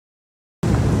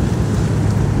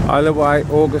Isle of Wight,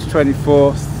 August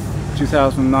 24th,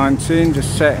 2019,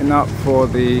 just setting up for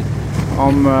the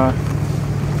OMRA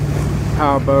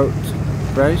powerboat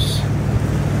race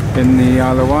in the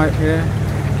Isle of Wight here.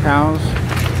 Cows.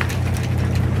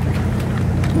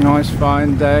 Nice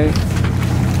fine day.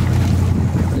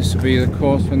 This will be the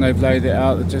course when they've laid it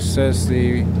out. It just says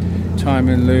the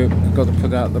timing loop. I've got to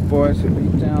put out the buoys. It'll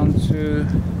be down to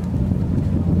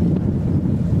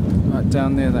right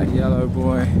down near that yellow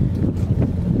buoy.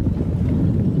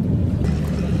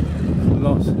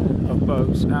 Lots of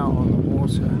boats out on the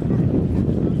water,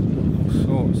 all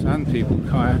sorts, and people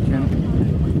kayaking.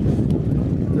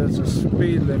 There's a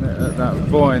speed limit at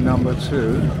that buoy number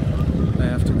 2. They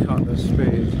have to cut the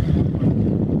speed.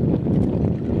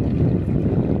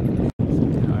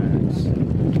 Kayaks.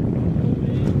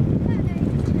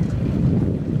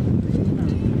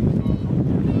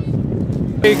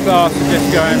 B-class are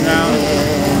just going round.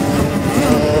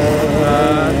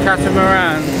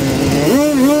 Catamarans.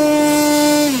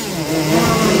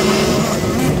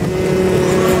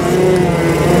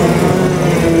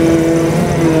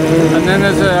 And then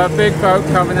there's a big boat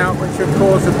coming out which will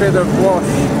cause a bit of wash.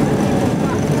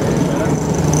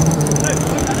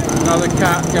 Another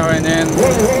cat going in.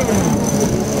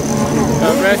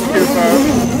 A rescue boat.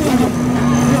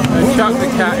 They chuck the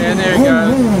cat in, here he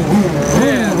goes.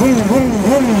 In.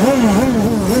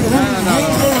 And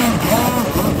another one.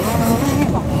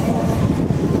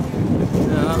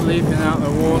 Yeah, that's leaping out the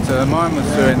water. Mine was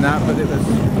doing that, but it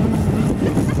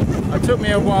took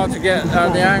me a while to get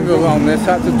the angle on this.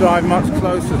 I had to drive much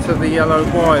closer to the yellow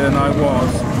buoy than I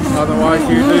was. Otherwise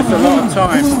you lose a lot of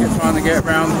time trying to get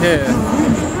around here.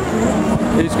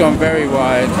 He's gone very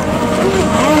wide.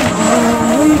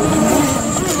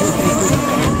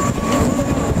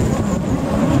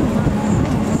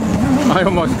 I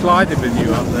almost collided with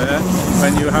you up there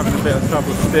when you were having a bit of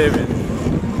trouble steering.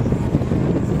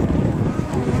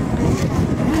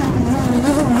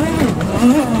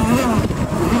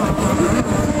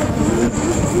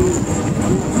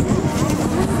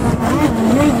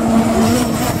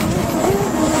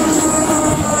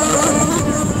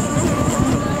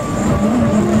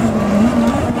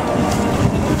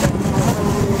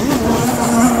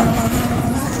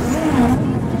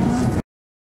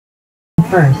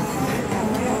 First.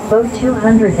 Boat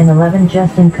 211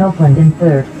 Justin Copeland in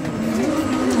third.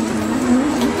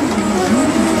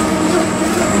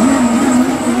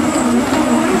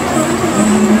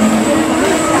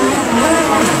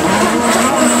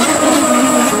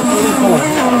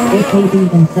 AKB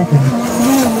in second.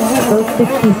 Boat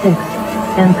 66,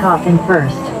 Hancock in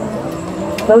first.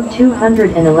 Boat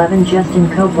 211 Justin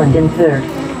Copeland in third.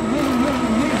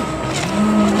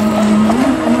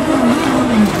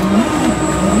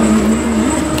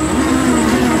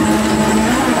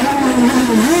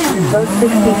 Boat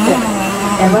 66,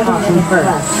 Hancock in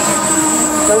first.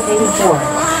 Boat 84,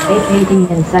 AKB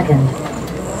in second.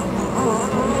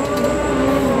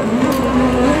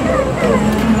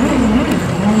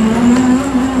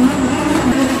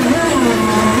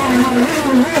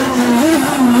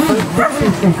 Boat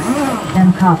 66,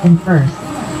 Hancock in first.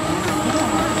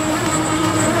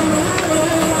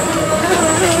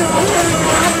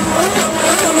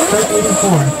 Boat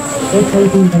 84,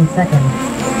 AKB in second.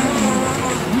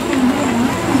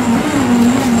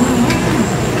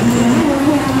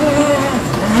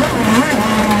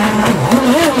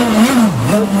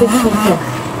 Boat 66,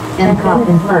 Hancock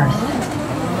in first.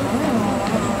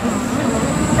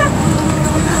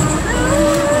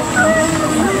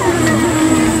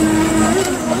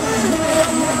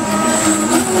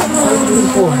 Boat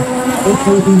 84,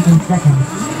 AKB in second.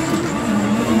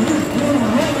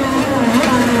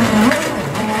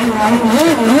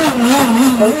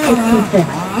 Boat 66,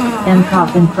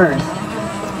 Hancock in first.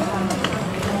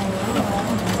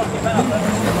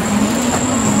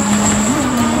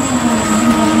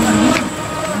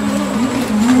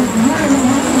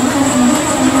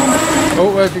 Oh,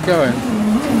 where's he going?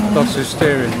 Lost his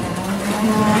steering.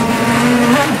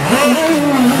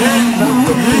 Boat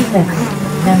 66,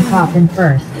 Hancock in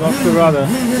first. Lost the rudder.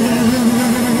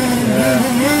 Yeah.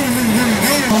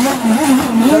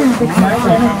 Boat 66,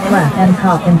 left,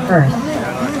 Hancock in first.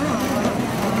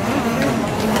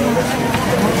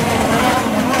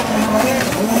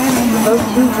 Boat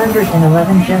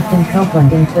 211 Justin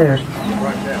Copeland in third.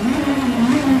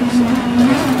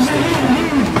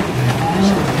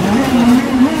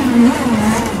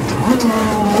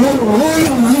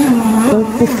 Boat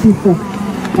 66,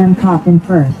 Hancock in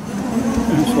first.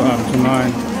 That's what happened to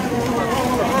mine.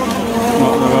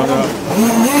 Not the rudder.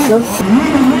 Boat 66,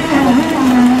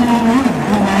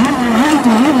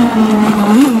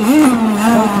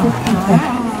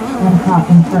 Hancock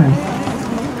in first.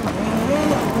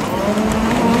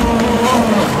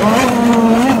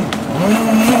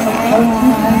 Boat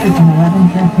 211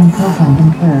 Justin Copeland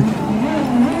in third.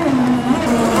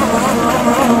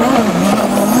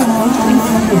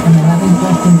 211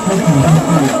 Justin Copeland in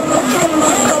third.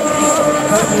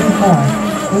 Boat 84,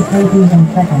 Wight in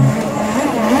second.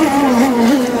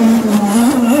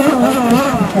 Boat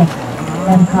 66,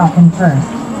 Hancock in first.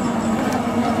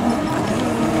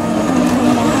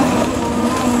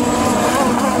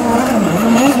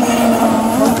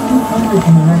 Boat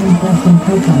 211 Justin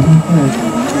Copeland in third.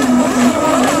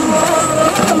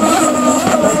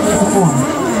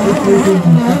 Boat 84, Wight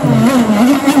in second.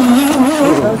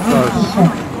 Boat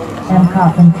 66,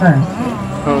 Hancock in first.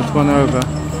 Oh, it's one over.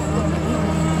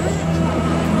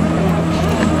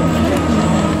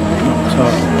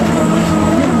 Top.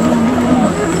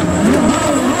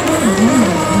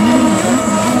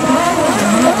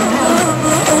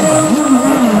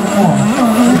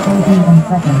 In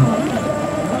second.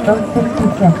 Boat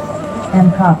 66,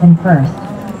 Hancock in first.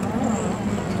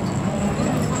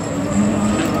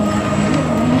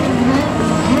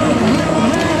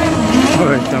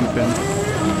 Buoy jumping.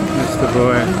 Mr.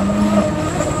 Buoy.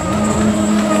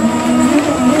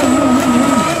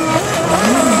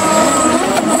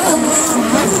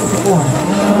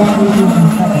 In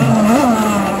second.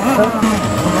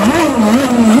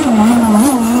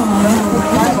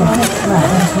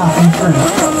 Hancock in first.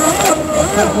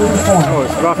 Oh,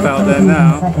 it's rough out there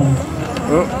now.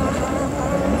 Oh,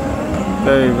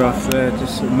 very rough there,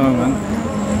 just a moment.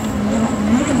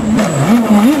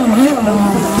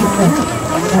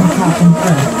 Hancock in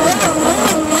first.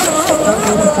 Boat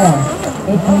 84,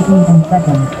 818 in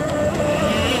second.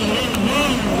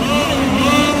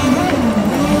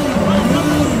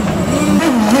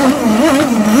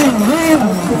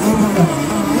 Boat 66,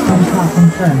 Hancock in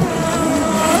first.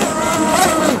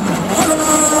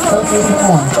 Boat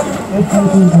 84,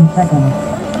 818 in second.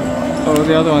 Oh,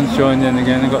 the other one's joined in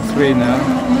again. I've got three now.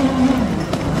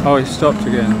 Oh, he stopped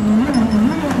again.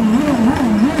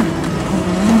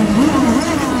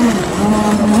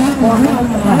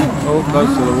 Oh,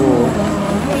 close to the wall.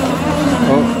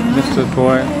 Oh, Mr.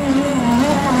 Buoy.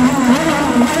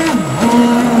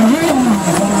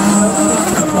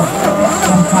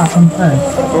 Hancock in first.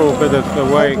 Oh, bit of the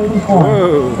wake. 84,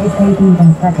 Whoa. 818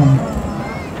 in second.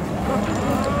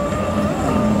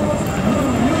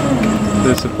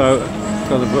 There's a boat.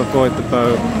 Got to avoid the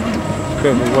boat. There's a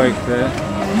bit of a wake there.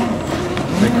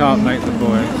 They can't make the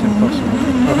buoy. It's impossible.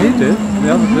 Oh, he did.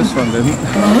 This one didn't.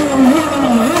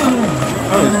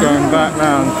 Oh, he's going back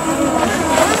round.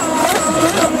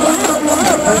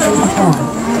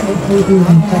 818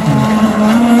 in second.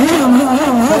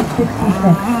 Boat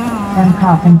 66,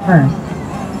 Hancock in first.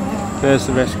 There's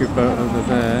the rescue boat over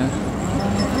there.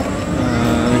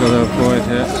 They've got to avoid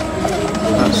it.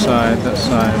 That side.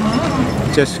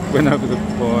 Just went over the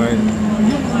buoy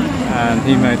and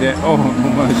he made it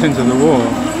almost into the wall.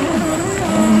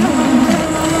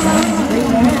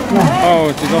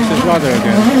 Oh, he lost his rudder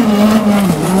again.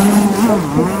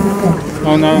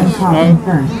 Oh no,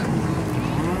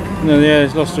 no, yeah,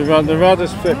 he's lost the rudder. The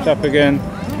rudder's flipped up again.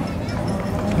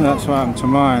 And that's what happened to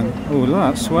mine. Oh, look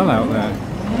at that swell out there.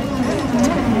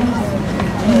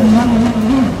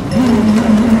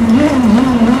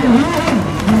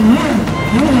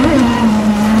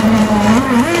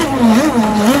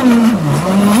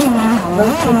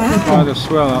 Quite a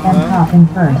swell up there. Hancock in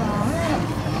first.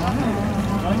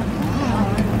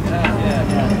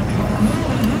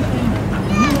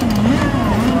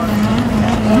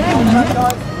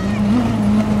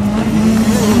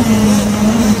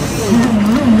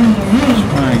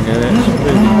 Try and get it. It's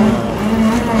really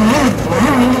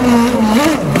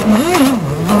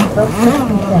Boat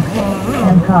 66,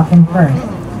 Hancock in first.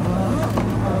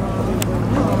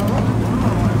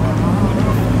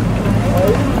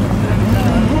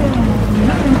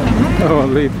 Oh,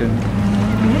 leaping.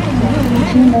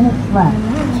 2 minutes left.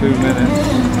 2 minutes.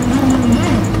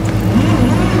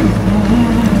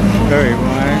 Very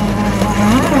wide.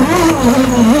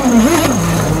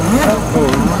 Oh,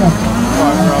 quite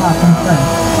rough. Hancock in first.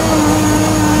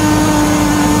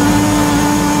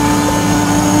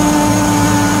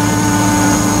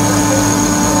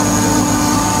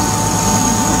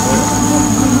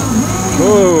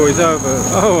 Oh, he's over.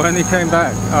 Oh, and he came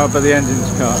back. Oh, but the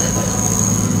engine's cut.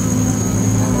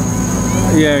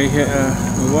 Yeah, he hit a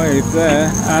wave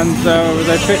there, and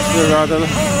they fixed the rudder,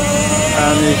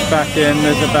 and he's back in.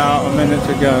 There's about a minute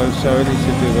to go, so he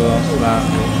should do the last lap.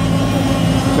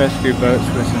 Rescue boat's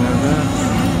splitting over.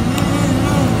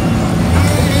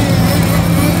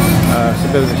 It's a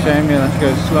bit of a shame, you'll have to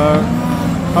go slow.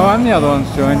 Oh, and the other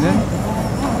one's joined in.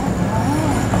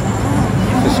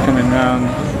 Just coming round.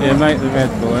 Yeah, make the red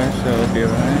buoy, so it'll be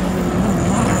alright.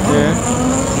 Yeah.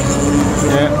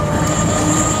 Yeah.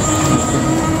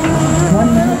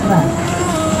 1 minute left.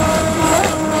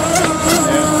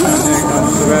 Yeah, and here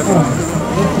comes the red one.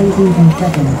 18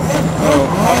 seconds. Oh.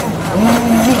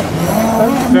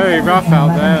 Very rough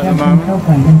out there at the moment.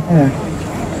 Copeland in third.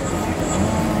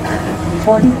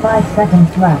 45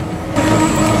 seconds left.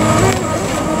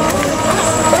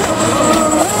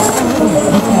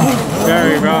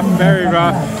 Very rough, very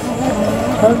rough.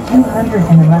 Boat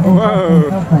 211 Whoa.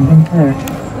 Copeland in third.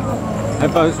 They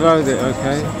both rode it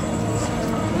okay.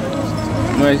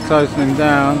 They're closing him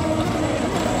down.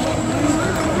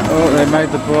 Oh, they made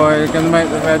the buoy. They're going to make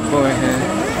the red buoy here.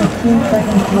 15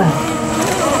 seconds left.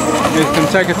 You can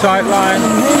take a tight line.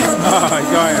 Oh, I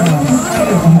got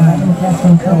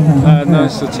him.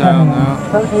 Nose to tail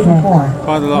now. Boat 84.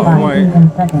 Quite a lot of weight.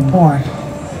 5 seconds. 4,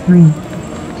 3,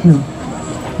 2,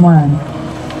 1.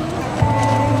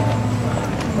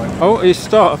 Oh, he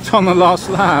stopped on the last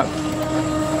lap.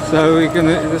 So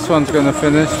this one's gonna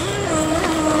finish.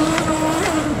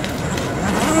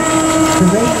 The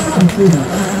race is concluded.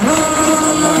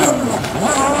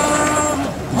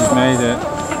 He's made it.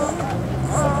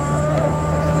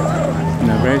 And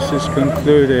the race is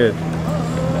concluded.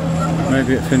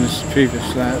 Maybe it finished the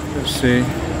previous lap. Let's see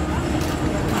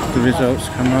if the results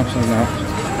come up or not.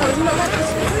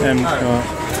 M car.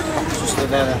 Just the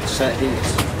leather set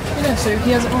heats. Yeah, so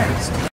he hasn't raced.